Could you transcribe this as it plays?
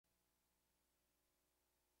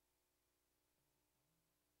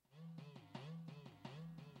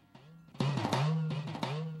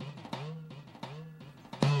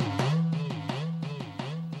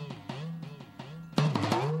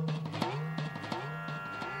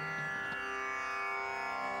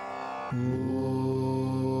Welcome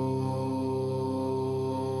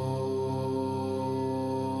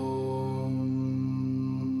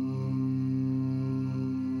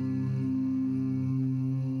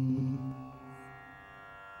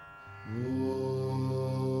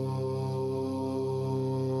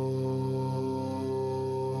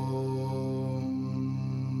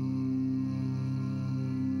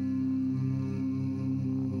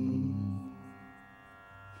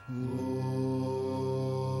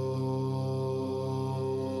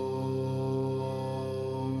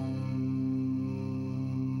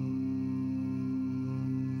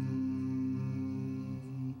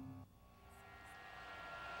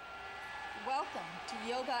to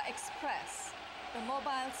Yogaxpress, the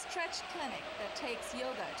mobile stretch clinic that takes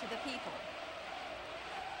yoga to the people.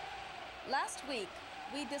 Last week,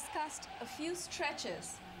 we discussed a few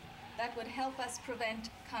stretches that would help us prevent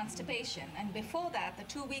constipation. And before that, the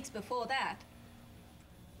 2 weeks before that,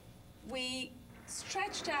 we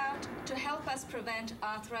stretched out to help us prevent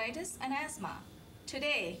arthritis and asthma.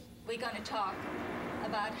 Today, we're going to talk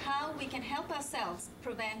about how we can help ourselves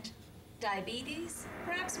prevent diabetes,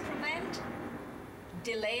 perhaps prevent,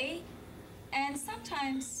 delay, and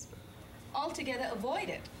sometimes altogether avoid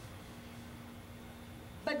it.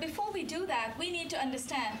 But before we do that, we need to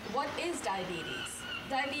understand what is diabetes.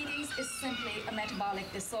 Diabetes is simply a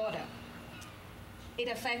metabolic disorder. It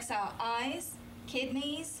affects our eyes,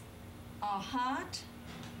 kidneys, our heart.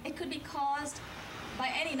 It could be caused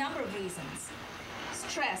by any number of reasons.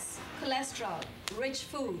 Stress, cholesterol, rich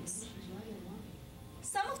foods.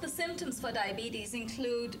 Some of the symptoms for diabetes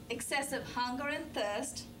include excessive hunger and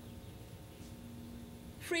thirst,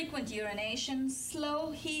 frequent urination,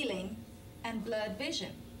 slow healing, and blurred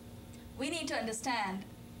vision. We need to understand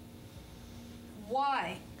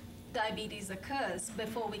why diabetes occurs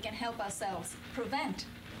before we can help ourselves prevent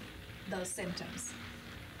those symptoms.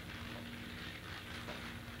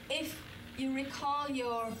 If you recall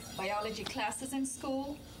your biology classes in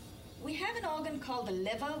school, we have an organ called the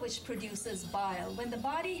liver which produces bile. When the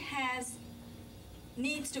body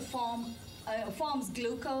needs to forms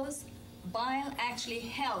glucose, bile actually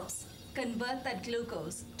helps convert that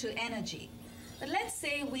glucose to energy. But let's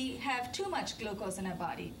say we have too much glucose in our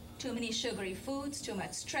body, too many sugary foods, too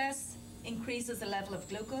much stress increases the level of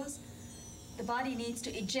glucose. The body needs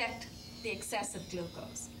to eject the excessive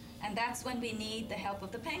glucose. And that's when we need the help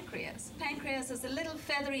of the pancreas. Pancreas is a little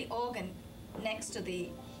feathery organ next to the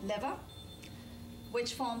liver,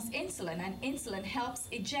 which forms insulin, and insulin helps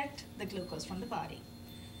eject the glucose from the body.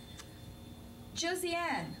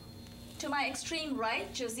 Josiane, to my extreme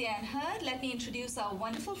right, Josiane Hurd. Let me introduce our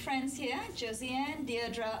wonderful friends here. Josiane,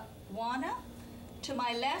 Deirdre Warner. To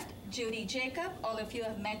my left, Judy Jacob. All of you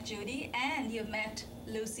have met Judy, and you've met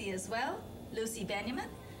Lucy as well, Lucy Benjamin.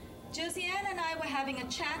 Josiane and I were having a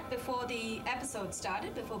chat before the episode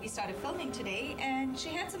started, before we started filming today, and she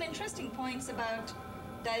had some interesting points about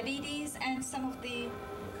diabetes and some of the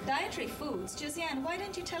dietary foods. Josiane, why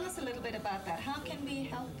don't you tell us a little bit about that? How can we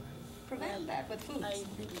help prevent that with foods?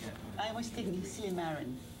 I was taking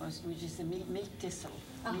silimarin, which is a milk thistle.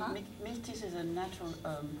 Milk thistle is a natural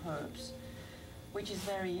herbs, which is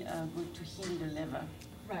very good to heal the liver.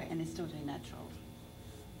 Right. And it's totally natural.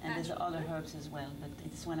 And there's other herbs as well, but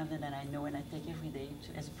it's one of them that I know and I take every day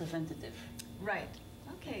as a preventative. Right.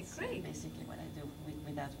 Okay, That's great. basically what I do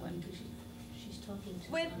with that one. She's talking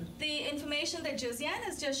to With the information that Josiane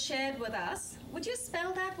has just shared with us, would you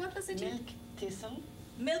spell that? What was it? Milk thistle.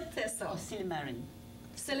 Milk thistle. Or silimarin.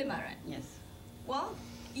 Silimarin. Yes. Well,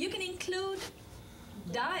 you can include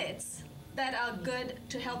diets that are good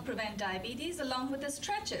to help prevent diabetes along with the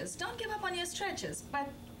stretches. Don't give up on your stretches, but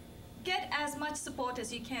get as much support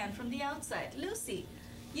as you can from the outside. Lucy,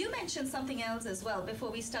 you mentioned something else as well before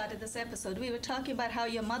we started this episode. We were talking about how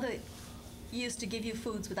your mother used to give you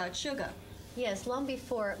foods without sugar. Yes, long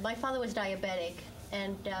before. My father was diabetic,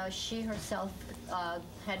 and she herself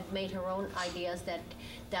had made her own ideas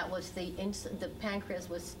that was the pancreas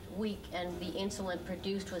was weak and the insulin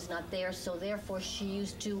produced was not there, so therefore she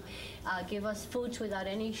used to give us foods without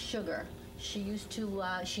any sugar. She used to,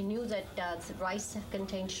 she knew that rice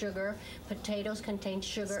contained sugar, potatoes contained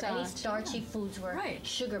sugar, any starchy foods were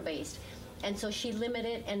sugar-based. And so she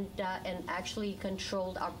limited and actually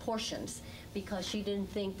controlled our portions because she didn't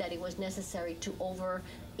think that it was necessary to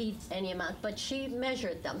overeat any amount. But she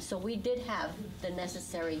measured them, so we did have the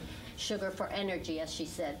necessary sugar for energy, as she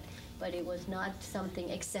said. but it was not something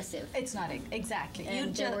excessive. It's not exactly.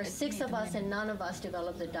 And there were 6 of us, and none of us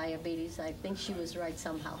developed the diabetes. I think she was right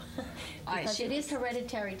somehow, because it is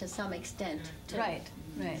hereditary to some extent, too. Right.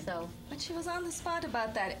 So, but she was on the spot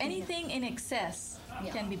about that. Anything in excess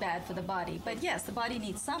can be bad for the body. But yes, the body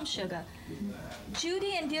needs some sugar.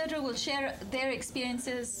 Judy and Deirdre will share their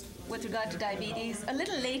experiences with regard to diabetes a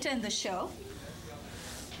little later in the show.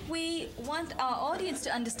 We want our audience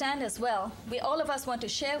to understand as well, all of us want to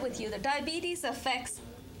share with you that diabetes affects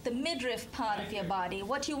the midriff part of your body.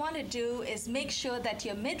 What you want to do is make sure that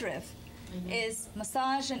your midriff is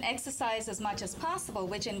massaged and exercised as much as possible,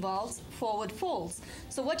 which involves forward folds.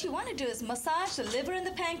 So what you want to do is massage the liver and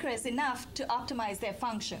the pancreas enough to optimize their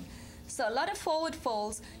function. So a lot of forward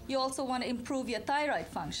folds. You also want to improve your thyroid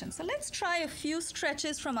function. So let's try a few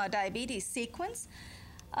stretches from our diabetes sequence.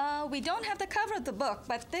 We don't have the cover of the book,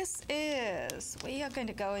 but we are going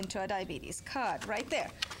to go into our diabetes card right there.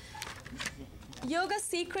 Yoga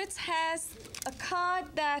Secrets has a card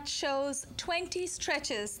that shows 20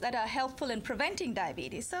 stretches that are helpful in preventing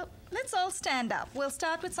diabetes. So let's all stand up. We'll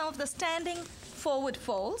start with some of the standing forward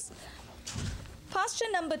folds.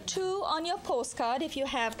 Posture number 2 on your postcard, if you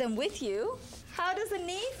have them with you. How does the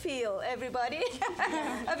knee feel, everybody?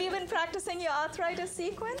 Have you been practicing your arthritis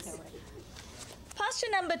sequence?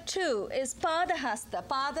 Posture number 2 is Padahasta.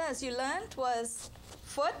 Pada, as you learned, was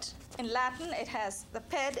foot. In Latin, it has, the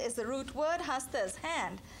ped is the root word, hasta is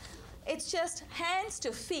hand. It's just hands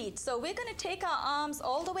to feet. So we're going to take our arms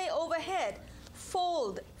all the way overhead,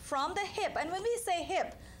 fold from the hip. And when we say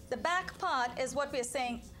hip, the back part is what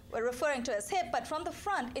we're referring to as hip, but from the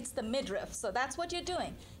front, it's the midriff. So that's what you're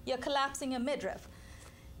doing. You're collapsing your midriff.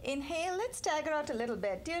 Inhale, let's stagger out a little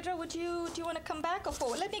bit. Deirdre, do you want to come back or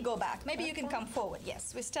forward? Let me go back. Maybe you can come forward.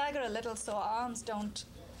 Yes, we stagger a little so our arms don't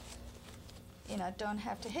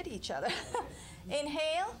have to hit each other.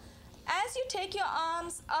 Inhale. As you take your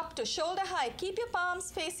arms up to shoulder height, keep your palms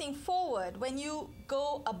facing forward. When you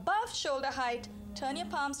go above shoulder height, turn your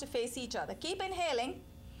palms to face each other. Keep inhaling.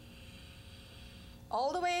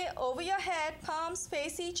 All the way over your head, palms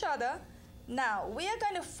face each other. Now, we are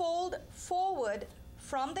going to fold forward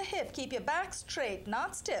from the hip. Keep your back straight,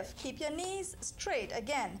 not stiff. Keep your knees straight,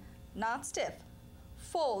 again, not stiff.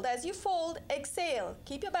 Fold. As you fold, exhale.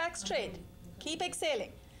 Keep your back straight. Keep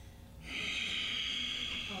exhaling.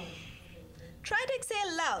 Try to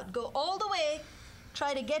exhale loud. Go all the way.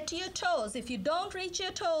 Try to get to your toes. If you don't reach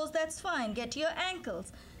your toes, that's fine. Get to your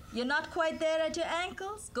ankles. You're not quite there at your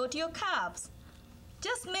ankles, go to your calves.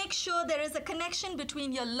 Just make sure there is a connection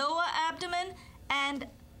between your lower abdomen and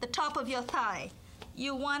the top of your thigh.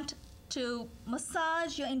 You want to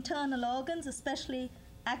massage your internal organs, especially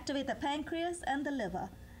activate the pancreas and the liver.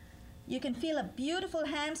 You can feel a beautiful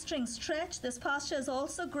hamstring stretch. This posture is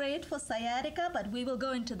also great for sciatica, but we will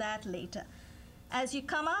go into that later. As you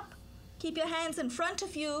come up, keep your hands in front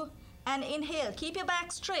of you and inhale. Keep your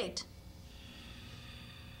back straight.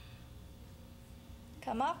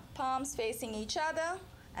 Come up, palms facing each other.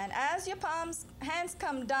 And as your hands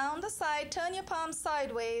come down the side, turn your palms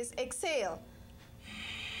sideways. Exhale.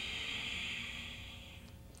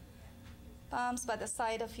 Palms by the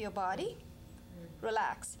side of your body.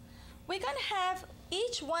 Relax. We're going to have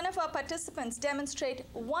each one of our participants demonstrate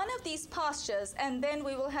one of these postures, and then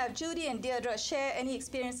we will have Judy and Deirdre share any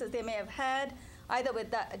experiences they may have had, either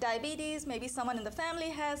with diabetes, maybe someone in the family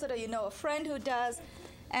has it, or you know a friend who does,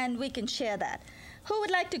 and we can share that. Who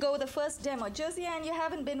would like to go with the first demo? Josiane, you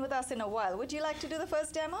haven't been with us in a while. Would you like to do the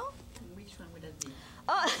first demo? Which one would that be?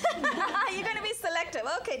 Oh, you're going to be selective.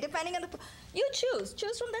 Okay, depending on you choose.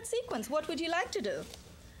 Choose from that sequence. What would you like to do?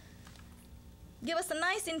 Give us a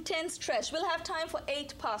nice intense stretch. We'll have time for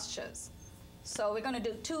 8 postures. So we're going to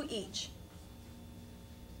do 2 each.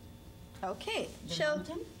 Okay.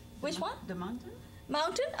 Mountain? Which one? The mountain?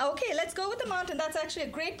 Mountain? Okay, let's go with the mountain. That's actually a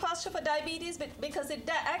great posture for diabetes because it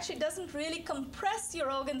actually doesn't really compress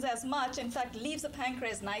your organs as much. In fact, leaves the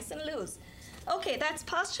pancreas nice and loose. Okay, that's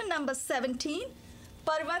posture number 17.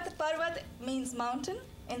 Parvat. Parvat means mountain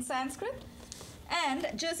in Sanskrit. And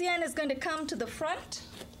Josiane is going to come to the front,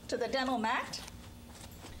 to the demo mat.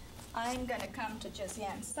 I'm going to come to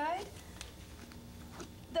Josiane's side.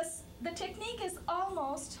 The technique is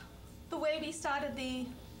almost the way we started the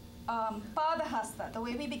Padahasta, the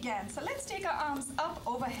way we began. So let's take our arms up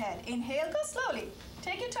overhead. Inhale, go slowly.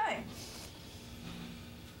 Take your time.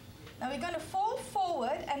 Now we're going to fold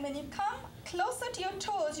forward, and when you come closer to your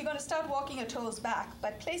toes, you're going to start walking your toes back.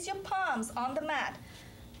 But place your palms on the mat.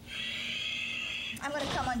 I'm going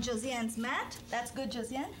to come on Josiane's mat. That's good,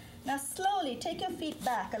 Josiane. Now slowly take your feet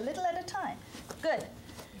back a little at a time. Good.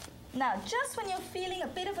 Now, just when you're feeling a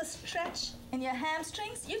bit of a stretch in your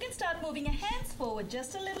hamstrings, you can start moving your hands forward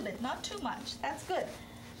just a little bit, not too much. That's good.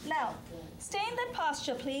 Now, stay in that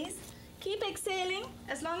posture, please. Keep exhaling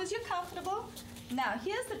as long as you're comfortable. Now,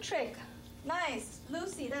 here's the trick. Nice.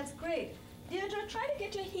 Lucy, that's great. Deirdre, try to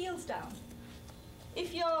get your heels down.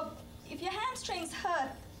 If your hamstrings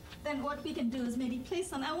hurt, then what we can do is maybe place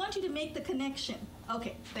some. I want you to make the connection.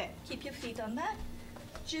 Okay, there. Keep your feet on that.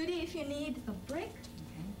 Judy, if you need a break,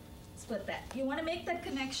 split that. You want to make that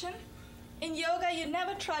connection. In yoga, you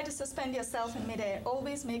never try to suspend yourself in midair.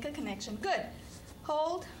 Always make a connection. Good.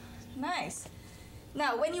 Hold. Nice.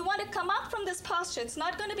 Now, when you want to come up from this posture, it's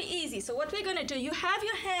not going to be easy. So what we're going to do, you have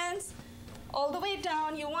your hands all the way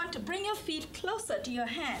down. You want to bring your feet closer to your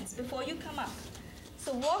hands before you come up.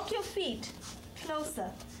 So walk your feet closer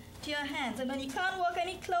to your hands. And when you can't walk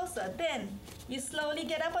any closer, then you slowly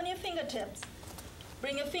get up on your fingertips.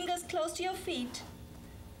 Bring your fingers close to your feet.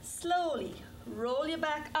 Slowly roll your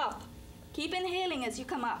back up. Keep inhaling as you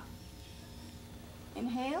come up.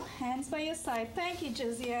 Inhale, hands by your side. Thank you,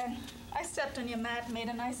 Josiane. I stepped on your mat, made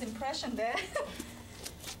a nice impression there.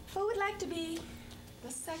 Who would like to be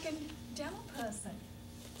the second demo person?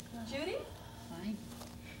 Judy? Fine.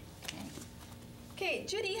 Okay. Okay,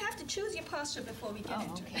 Judy, you have to choose your posture before we get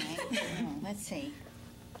into it. Okay. Let's see.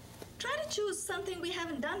 Try to choose something we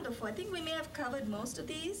haven't done before. I think we may have covered most of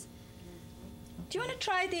these. Do you want to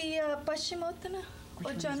try the Paschimottanam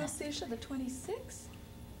or Janusesha, the 26?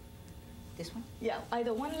 This one? Yeah,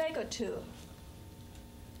 either one leg or two.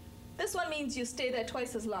 This one means you stay there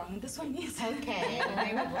twice as long. This one means Okay.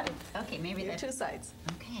 Okay, maybe that. two sides.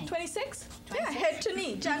 Okay. 26? Yeah, 26? head to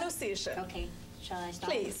knee, Janusesha. Okay. Shall I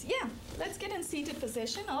start? Please, yeah. Let's get in seated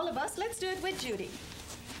position, all of us. Let's do it with Judy.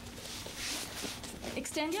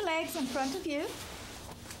 Extend your legs in front of you.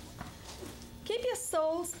 Keep your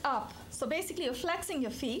soles up. So basically, you're flexing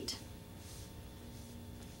your feet.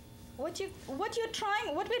 What we're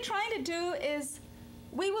trying to do is,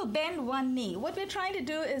 we will bend one knee. What we're trying to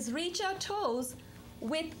do is reach our toes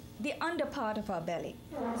with the under part of our belly.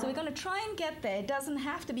 So we're going to try and get there. It doesn't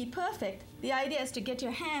have to be perfect. The idea is to get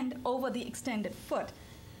your hand over the extended foot.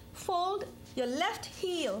 Fold your left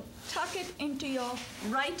heel, tuck it into your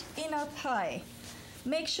right inner thigh.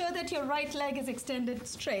 Make sure that your right leg is extended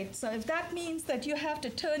straight. So if that means that you have to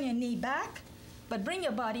turn your knee back, but bring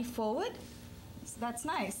your body forward, so that's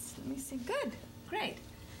nice. Let me see. Good. Great.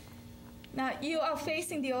 Now you are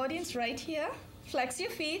facing the audience right here. Flex your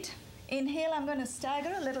feet. Inhale, I'm going to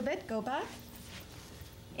stagger a little bit. Go back.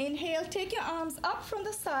 Inhale, take your arms up from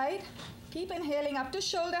the side. Keep inhaling up to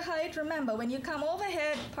shoulder height. Remember, when you come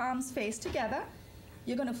overhead, palms face together.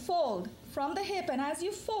 You're going to fold from the hip, and as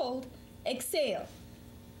you fold, exhale.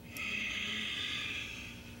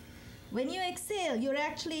 When you exhale, you're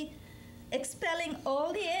actually expelling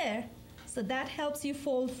all the air, so that helps you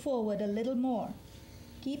fold forward a little more.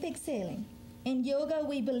 Keep exhaling. In yoga,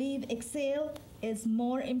 we believe exhale is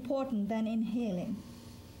more important than inhaling.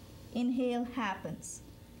 Inhale happens.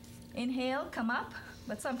 Inhale, come up,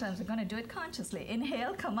 but sometimes we're going to do it consciously.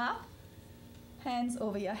 Inhale, come up, hands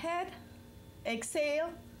over your head. Exhale,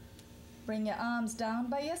 bring your arms down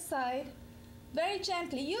by your side. Very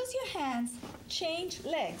gently, use your hands, change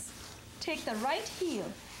legs. Take the right heel,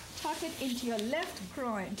 tuck it into your left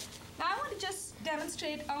groin. Now I want to just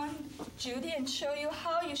demonstrate on Judy and show you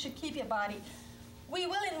how you should keep your body. We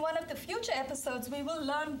will, in one of the future episodes, we will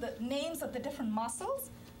learn the names of the different muscles.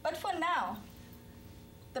 But for now,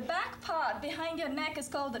 the back part behind your neck is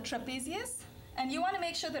called the trapezius. And you want to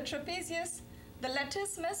make sure the trapezius, the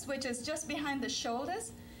latissimus, which is just behind the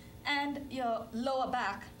shoulders, and your lower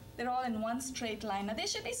back, they're all in one straight line. Now they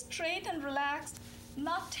should be straight and relaxed,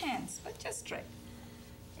 not tense, but just straight.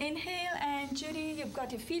 Inhale, and Judy, you've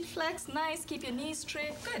got your feet flexed. Nice, keep your knees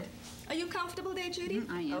straight. Good. Are you comfortable there, Judy?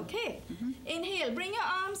 I am. Okay. Inhale, bring your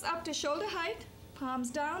arms up to shoulder height, palms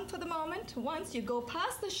down for the moment. Once you go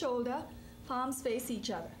past the shoulder, palms face each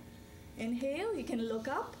other. Inhale, you can look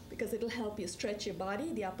up because it'll help you stretch your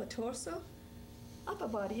body, the upper torso. Upper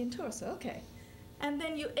body and torso, okay. And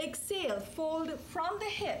then you exhale, fold from the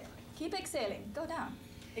hip. Keep exhaling, go down.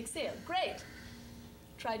 Exhale, great.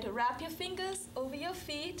 Try to wrap your fingers over your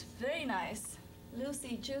feet. Very nice.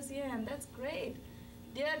 Lucy, Josiane, that's great.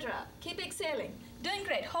 Deirdre, keep exhaling. Doing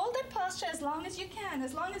great. Hold that posture as long as you can.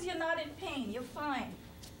 As long as you're not in pain, you're fine.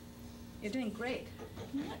 You're doing great.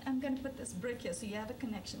 You know what? I'm going to put this brick here so you have a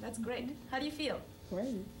connection. That's great. How do you feel?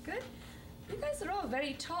 Great. Good? You guys are all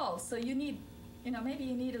very tall, so you need, maybe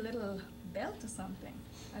you need a little belt or something.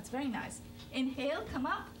 That's very nice. Inhale, come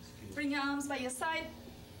up. Bring your arms by your side.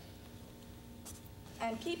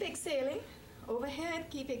 And keep exhaling. Overhead,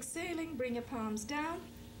 keep exhaling. Bring your palms down.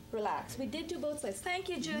 relax. We did do both sides. Thank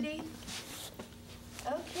you, Judy.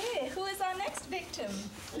 Okay, who is our next victim?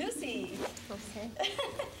 Lucy. Okay.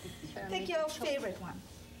 Pick your favorite one.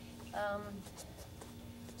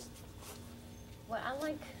 Well, I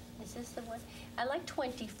like, is this the one? I like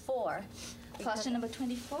 24. Posture number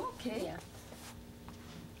 24, okay. Yeah.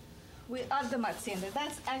 We Ardha Matsyendrah.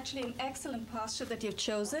 That's actually an excellent posture that you've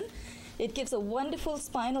chosen. It gives a wonderful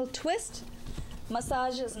spinal twist.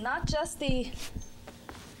 Massages not just the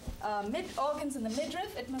mid organs in the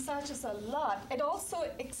midriff, it massages a lot. It also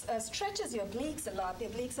stretches your obliques a lot. The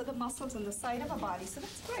obliques are the muscles on the side of our body, so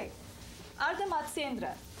that's great. Ardha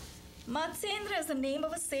Matsyendrah. Matsyendrah is the name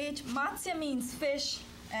of a sage. Matsya means fish,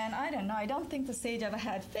 and I don't know, I don't think the sage ever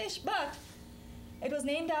had fish, but it was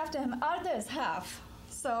named after him. Ardha is half,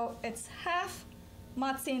 so it's half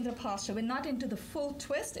Matsyendrah posture. We're not into the full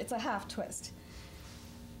twist, it's a half twist.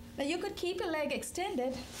 Now you could keep your leg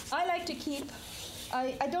extended. I like to keep,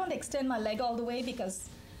 I don't extend my leg all the way because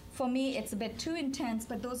for me it's a bit too intense,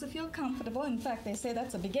 but those of you who are comfortable, in fact they say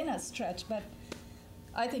that's a beginner's stretch, but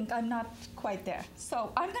I think I'm not quite there.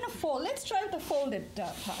 So I'm gonna fold, let's try the folded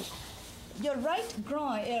part. Your right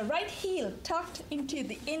groin, right heel tucked into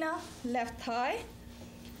the inner left thigh.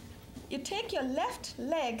 You take your left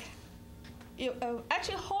leg, you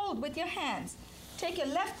actually hold with your hands. Take your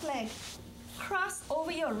left leg, cross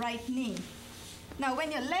over your right knee. Now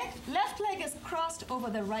when your left leg is crossed over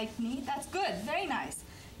the right knee, that's good, very nice.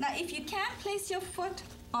 Now if you can place your foot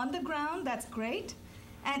on the ground, that's great.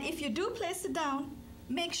 And if you do place it down,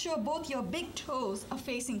 make sure both your big toes are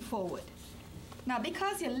facing forward. Now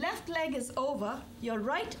because your left leg is over, your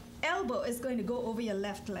right elbow is going to go over your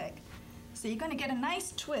left leg. So you're going to get a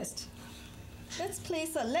nice twist. Let's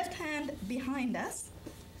place our left hand behind us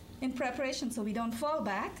in preparation so we don't fall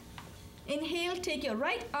back. Inhale, take your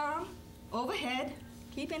right arm overhead,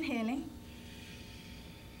 keep inhaling.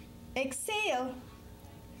 Exhale,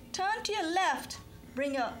 turn to your left,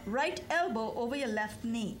 bring your right elbow over your left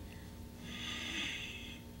knee.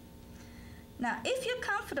 Now, if you're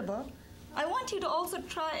comfortable, I want you to also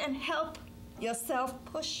try and help yourself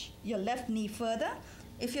push your left knee further.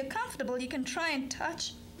 If you're comfortable, you can try and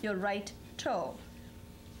touch your right toe.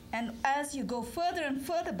 And as you go further and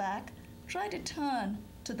further back, try to turn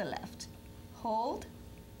to the left. Hold.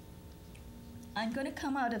 I'm going to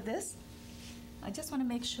come out of this. I just want to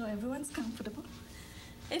make sure everyone's comfortable.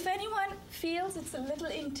 If anyone feels it's a little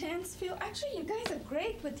intense, actually you guys are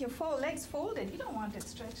great with your legs folded. You don't want it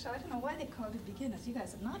stretched out. I don't know why they called it beginners. You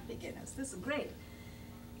guys are not beginners. This is great.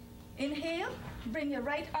 Inhale, bring your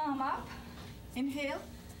right arm up. Inhale,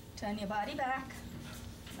 turn your body back.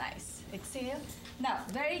 Nice. Exhale. Now,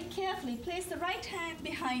 very carefully place the right hand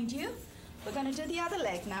behind you. We're going to do the other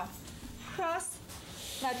leg now. Cross.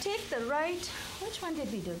 Now take the right, which one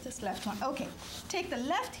did we do? This left one. Okay. Take the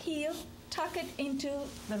left heel, tuck it into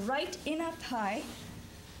the right inner thigh.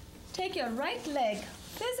 Take your right leg,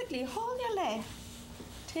 physically hold your leg.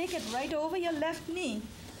 Take it right over your left knee.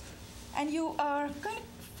 And you are going to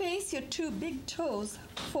face your two big toes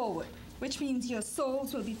forward, which means your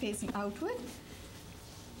soles will be facing outward.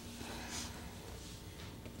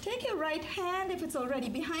 Take your right hand if it's already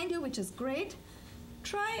behind you, which is great.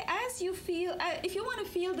 Try as you feel, if you want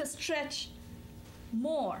to feel the stretch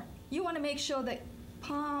more, you want to make sure the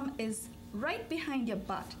palm is right behind your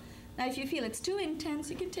butt. Now if you feel it's too intense,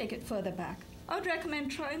 you can take it further back. I would recommend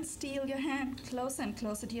try and steal your hand closer and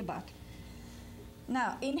closer to your butt.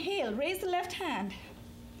 Now inhale, raise the left hand.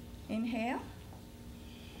 Inhale.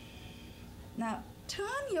 Now turn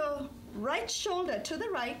your right shoulder to the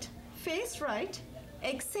right, face right.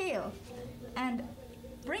 Exhale and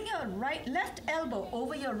bring your left elbow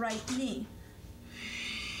over your right knee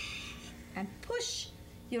and push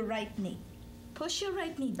your right knee. Push your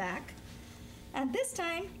right knee back. And this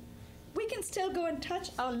time, we can still go and touch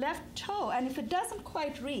our left toe. And if it doesn't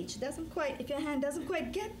quite reach, if your hand doesn't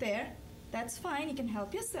quite get there, that's fine. You can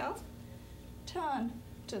help yourself. Turn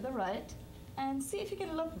to the right and see if you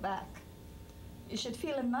can look back. You should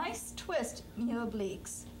feel a nice twist in your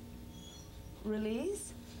obliques.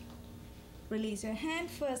 Release. Release your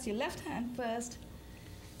hand first, your left hand first,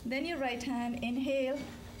 then your right hand. Inhale,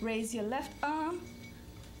 raise your left arm.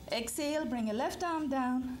 Exhale, bring your left arm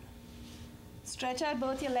down. Stretch out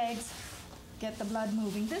both your legs. Get the blood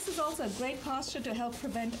moving. This is also a great posture to help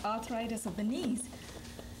prevent arthritis of the knees,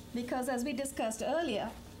 because as we discussed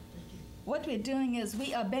earlier, what we're doing is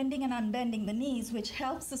we are bending and unbending the knees, which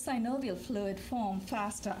helps the synovial fluid form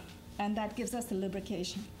faster, and that gives us the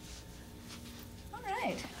lubrication.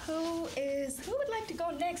 Right. Who would like to go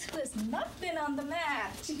next? Who has not been on the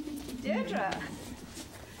mat? Deirdre.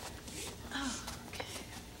 Oh, okay.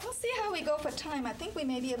 We'll see how we go for time. I think we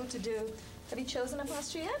may be able to do. Have you chosen a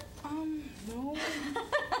posture yet? No.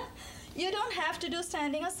 You don't have to do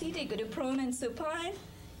standing or seated. You could do prone and supine.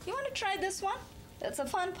 You want to try this one? It's a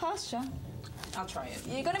fun posture. I'll try it.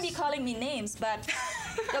 You're going to be calling me names, but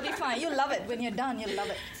you'll be fine. You'll love it. When you're done, you'll love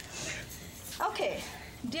it. Okay.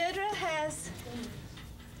 Deirdre has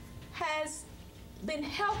been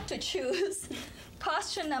helped to choose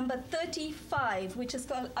posture number 35, which is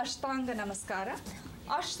called Ashtanga Namaskara.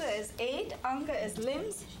 Ashta is 8, Anga is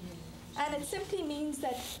limbs, and it simply means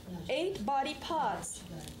that 8 body parts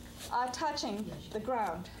are touching the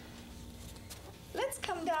ground. Let's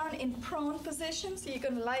come down in prone position, so you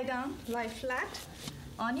can lie down, lie flat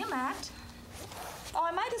on your mat. Or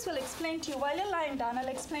I might as well explain to you, while you're lying down, I'll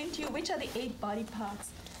explain to you which are the 8 body parts.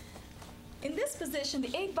 In this position,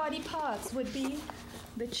 the 8 body parts would be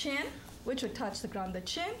the chin, which would touch the ground, the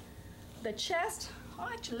chin, the chest. Oh,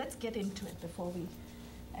 actually, let's get into it before we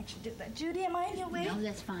actually did that. Judy, am I in your way? No,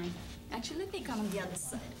 that's fine. Actually, let me come on the other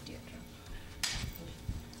side of Deirdre.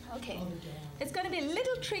 Okay, it's going to be a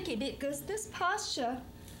little tricky because this posture,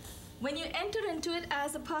 when you enter into it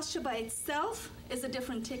as a posture by itself, is a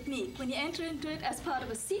different technique. When you enter into it as part of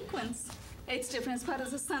a sequence, it's different. As part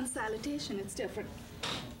of the sun salutation, it's different.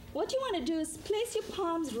 What you want to do is place your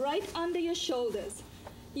palms right under your shoulders.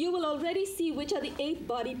 You will already see which are the 8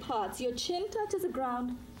 body parts. Your chin touches the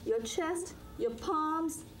ground, your chest, your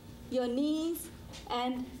palms, your knees,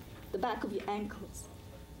 and the back of your ankles.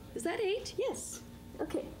 Is that 8? Yes.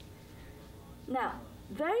 Okay. Now,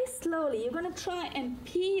 very slowly, you're going to try and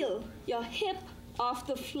peel your hip off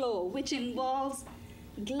the floor, which involves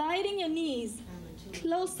gliding your knees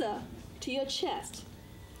closer to your chest.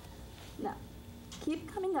 Now,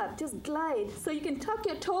 keep coming up. Just glide. So you can tuck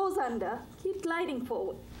your toes under. Keep gliding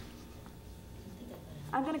forward.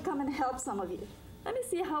 I'm going to come and help some of you. Let me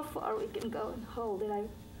see how far we can go and hold it.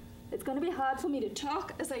 It's going to be hard for me to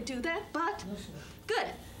talk as I do that, but good.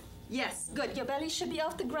 Yes, good. Your belly should be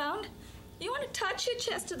off the ground. You want to touch your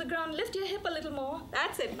chest to the ground. Lift your hip a little more.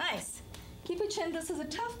 That's it. Nice. Keep your chin. This is a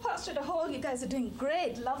tough posture to hold. You guys are doing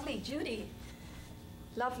great. Lovely, Judy.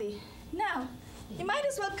 Lovely. Now, you might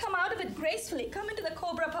as well come out of it gracefully. Come into the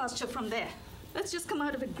cobra posture from there. Let's just come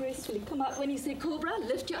out of it gracefully. Come out when you say cobra.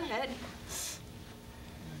 Lift your head.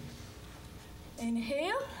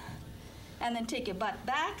 Inhale. And then take your butt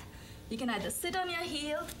back. You can either sit on your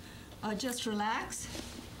heel or just relax.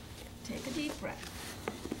 Take a deep breath.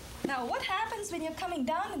 Now, what happens when you're coming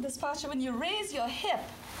down in this posture, when you raise your hip,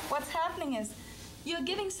 what's happening is you're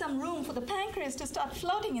giving some room for the pancreas to start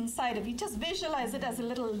floating inside of you. Just visualize it as a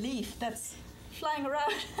little leaf that's flying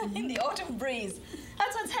around in the autumn breeze.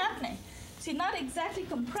 That's what's happening. So you're not exactly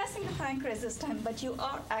compressing the pancreas this time, but you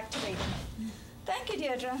are activating it. Thank you,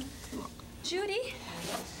 Deirdre. Judy,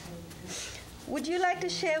 would you like to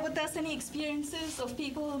share with us any experiences of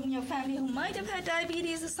people in your family who might have had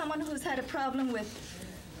diabetes, or someone who's had a problem with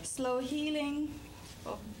slow healing?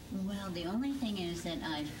 Well, the only thing is that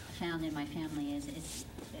I've found in my family is it's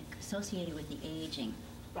associated with the aging.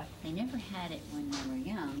 Right. They never had it when they were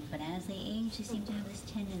young, but as they age, they seem to have this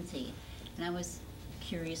tendency. And I was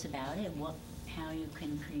curious about it, how you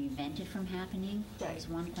can prevent it from happening. Right. That was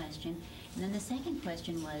one question. And then the second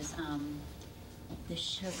question was the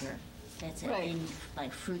sugar. That's right. in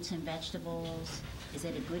like fruits and vegetables. Is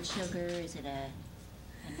it a good sugar? Is it a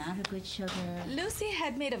not a good sugar? Lucy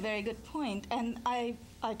had made a very good point, and I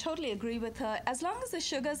totally agree with her. As long as the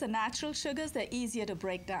sugars are natural sugars, they're easier to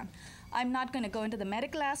break down. I'm not going to go into the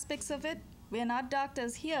medical aspects of it. We're not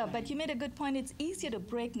doctors here, but you made a good point. It's easier to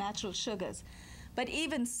break natural sugars. But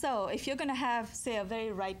even so, if you're going to have, say, a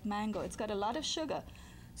very ripe mango, it's got a lot of sugar.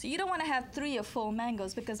 So you don't want to have 3 or 4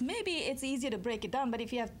 mangoes, because maybe it's easier to break it down, but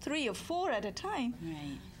if you have 3 or 4 at a time,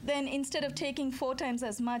 Right. then instead of taking 4 times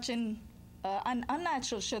as much in an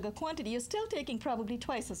unnatural sugar quantity, you're still taking probably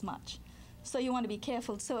twice as much. So you want to be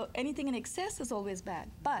careful. So anything in excess is always bad.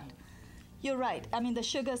 But you're right. I mean, the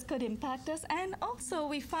sugars could impact us. And also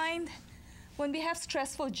we find when we have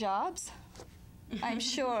stressful jobs, I'm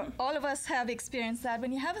sure all of us have experienced that.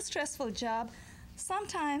 When you have a stressful job,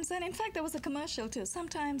 sometimes, and in fact there was a commercial too,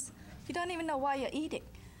 sometimes you don't even know why you're eating.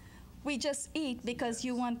 We just eat because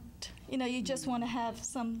you want, you just want to have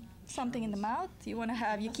something in the mouth. You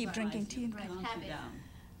keep drinking tea. Right. Habit.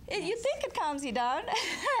 You think it calms you down.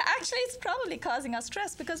 Actually, it's probably causing us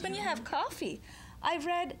stress, because when you have coffee, I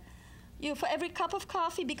read for every cup of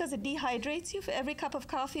coffee, because it dehydrates you, for every cup of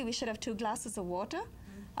coffee, we should have 2 glasses of water.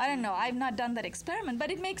 I don't know. I've not done that experiment,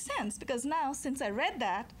 but it makes sense, because now, since I read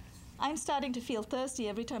that, I'm starting to feel thirsty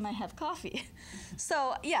every time I have coffee.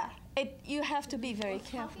 So, yeah, you have to be very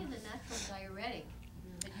careful. Coffee is a natural diuretic.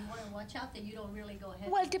 But you want to watch out that you don't really go ahead.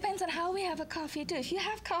 Well, it depends on how we have a coffee too. If you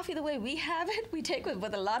have coffee the way we have it, we take it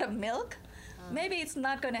with a lot of milk. Maybe it's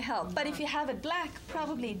not going to help. But if you have it black,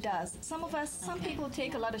 probably it does. Some people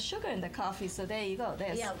take a lot of sugar in their coffee, so there you go.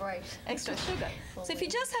 There's right. extra sugar. So if you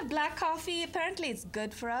just have black coffee, apparently it's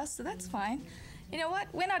good for us, so that's fine. You know what?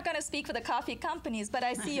 We're not going to speak for the coffee companies, but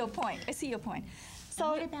I see your point. I see your point.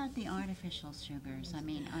 So what about the artificial sugars? I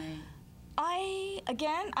mean, I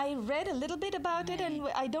read a little bit about it, and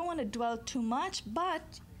I don't want to dwell too much, but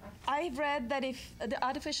I've read that if the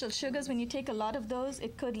artificial sugars, when you take a lot of those,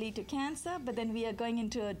 it could lead to cancer, but then we are going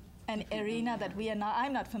into an arena that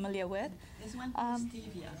I'm not familiar with. There's one called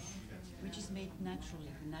stevia, which is made naturally,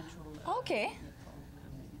 natural. Okay.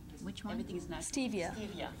 which one? Everything is natural. Stevia.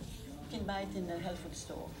 Stevia. You can buy it in the health food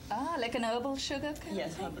store. Ah, like an herbal sugar kind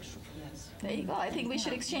Yes, of thing? herbal sugar, yes. There you go. I think we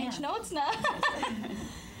should exchange notes now.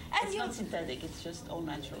 It's not synthetic, it's just all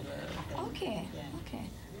natural. Okay, Yeah. okay.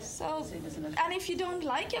 So, Same as an and if you don't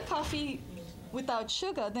like your coffee without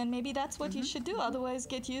sugar, then maybe that's what you should do. Otherwise,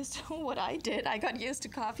 get used to what I did. I got used to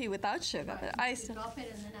coffee without sugar, but I You still. drop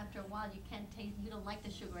it, and then after a while, you can't taste. You don't like the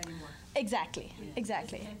sugar anymore. Exactly,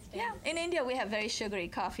 exactly. Yeah, in India we have very sugary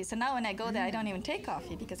coffee. So now when I go there, I don't even take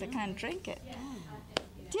coffee because I can't drink it.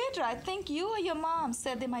 Deirdre, I think you or your mom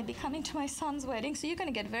said they might be coming to my son's wedding, so you're going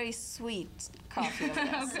to get very sweet coffee over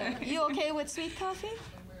there. Okay. So you okay with sweet coffee?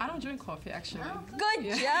 I don't drink coffee, actually. Good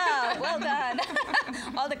job. Well done.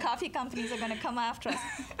 All the coffee companies are going to come after us.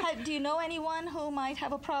 Do you know anyone who might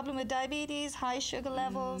have a problem with diabetes, high sugar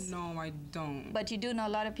levels? No, I don't. But you do know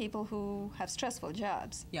a lot of people who have stressful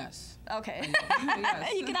jobs. Yes. Okay.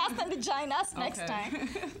 Yes. You can ask them to join us next Okay. time.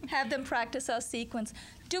 Have them practice our sequence.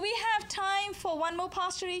 Do we have time for one more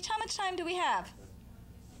posture each? How much time do we have?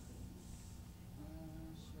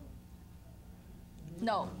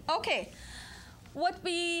 No. Okay. What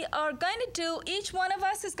we are going to do, each one of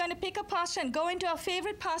us is going to pick a posture and go into our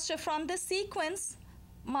favorite posture from this sequence.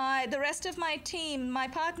 The rest of my team, my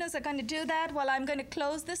partners are going to do that while I'm going to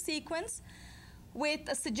close the sequence with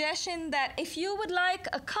a suggestion that if you would like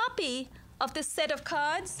a copy of this set of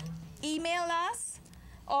cards, email us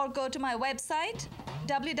or go to my website,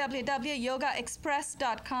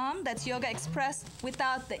 www.yogaxpress.com. That's Yoga Express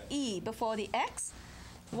without the E before the X.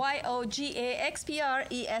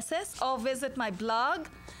 YOGAXPRESS, or visit my blog.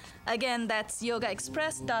 Again, that's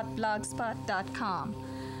yogaexpress.blogspot.com.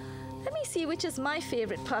 Let me see which is my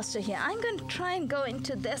favorite posture here. I'm going to try and go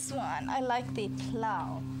into this one. I like the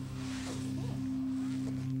plow.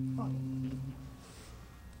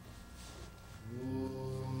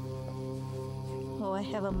 Oh, I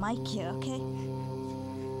have a mic here, okay?